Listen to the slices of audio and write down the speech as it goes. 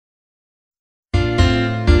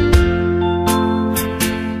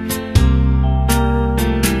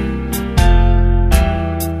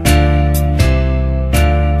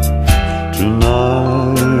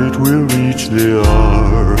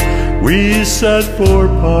said for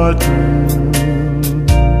parting.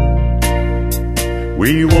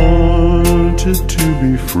 We wanted to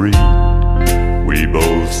be free, we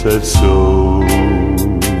both said so.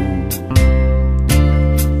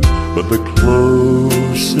 But the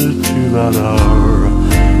closer to that hour,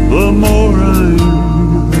 the more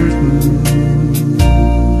I'm hurting.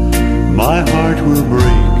 My heart will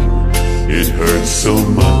break, it hurts so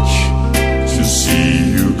much to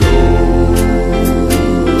see you go.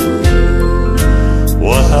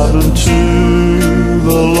 What happened to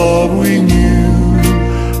the love we knew?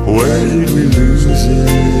 Where did we lose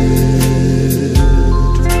it?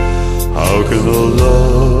 How can a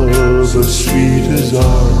love as sweet as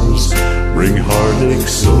ours bring heartache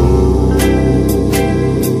so?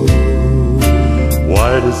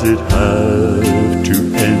 Why does it have to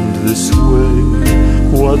end this way?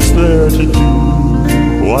 What's there to do?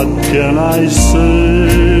 What can I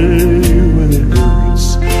say when it hurts?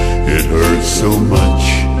 It hurts so much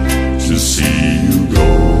to see you go.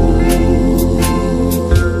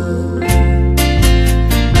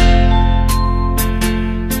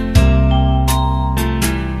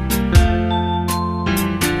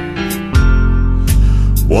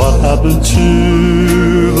 What happened to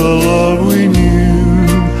the love we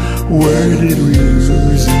knew? Where did we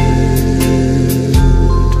lose it?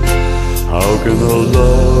 How can a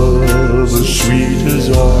love as sweet as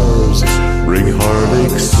ours bring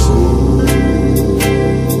heartache so?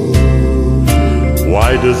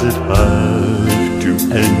 Why does it have to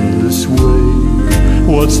end this way?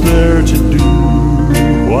 What's there to do?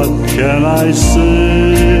 What can I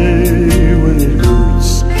say when it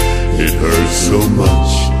hurts? It hurts so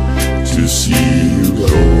much to see you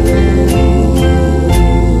go.